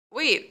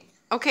Wait.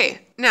 Okay.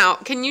 Now,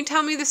 can you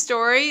tell me the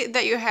story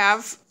that you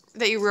have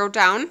that you wrote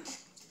down?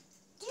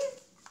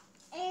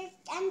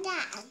 And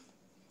Dad.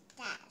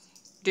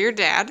 Dear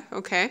Dad.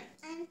 Okay.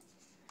 And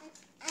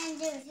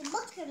there was a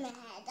book in my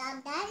head,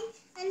 and Dad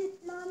and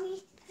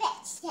Mommy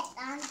fixed it,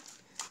 and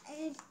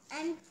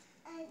I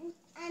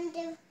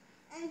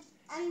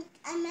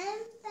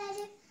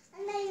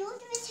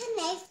wrote with a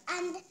knife,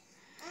 and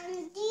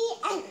the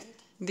end.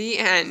 The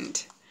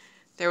end.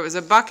 There was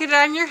a bucket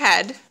on your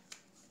head,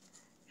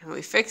 and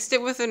we fixed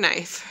it with a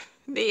knife.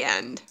 The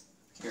end.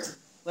 Here,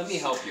 let me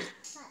help you.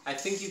 I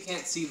think you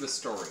can't see the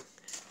story.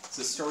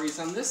 The story's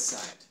on this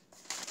side.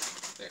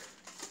 There.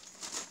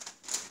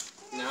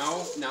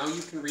 Now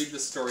you can read the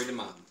story to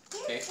Mom.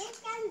 Okay?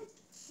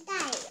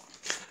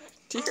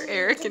 Dear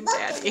Eric and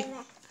Daddy.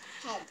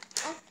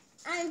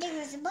 And there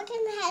was a book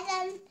in my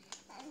head,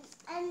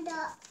 and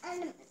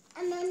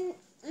then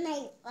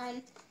knife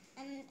on,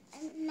 and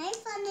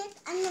knife on it,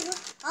 and it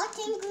was hot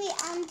angry,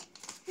 and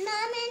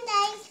Mom and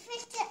I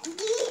fixed it.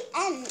 The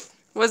end.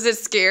 Was it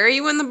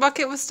scary when the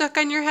bucket was stuck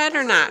on your head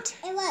or not?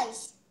 It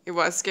was. It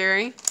was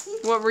scary?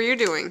 What were you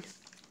doing?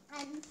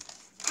 I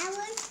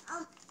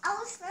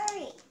was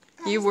worried.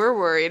 You were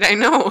worried, I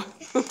know.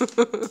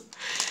 The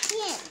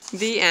end.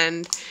 The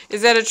end.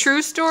 Is that a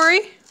true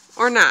story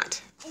or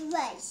not? It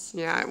was.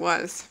 Yeah, it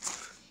was.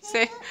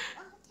 Say,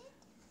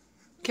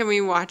 can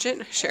we watch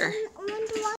it? Sure. When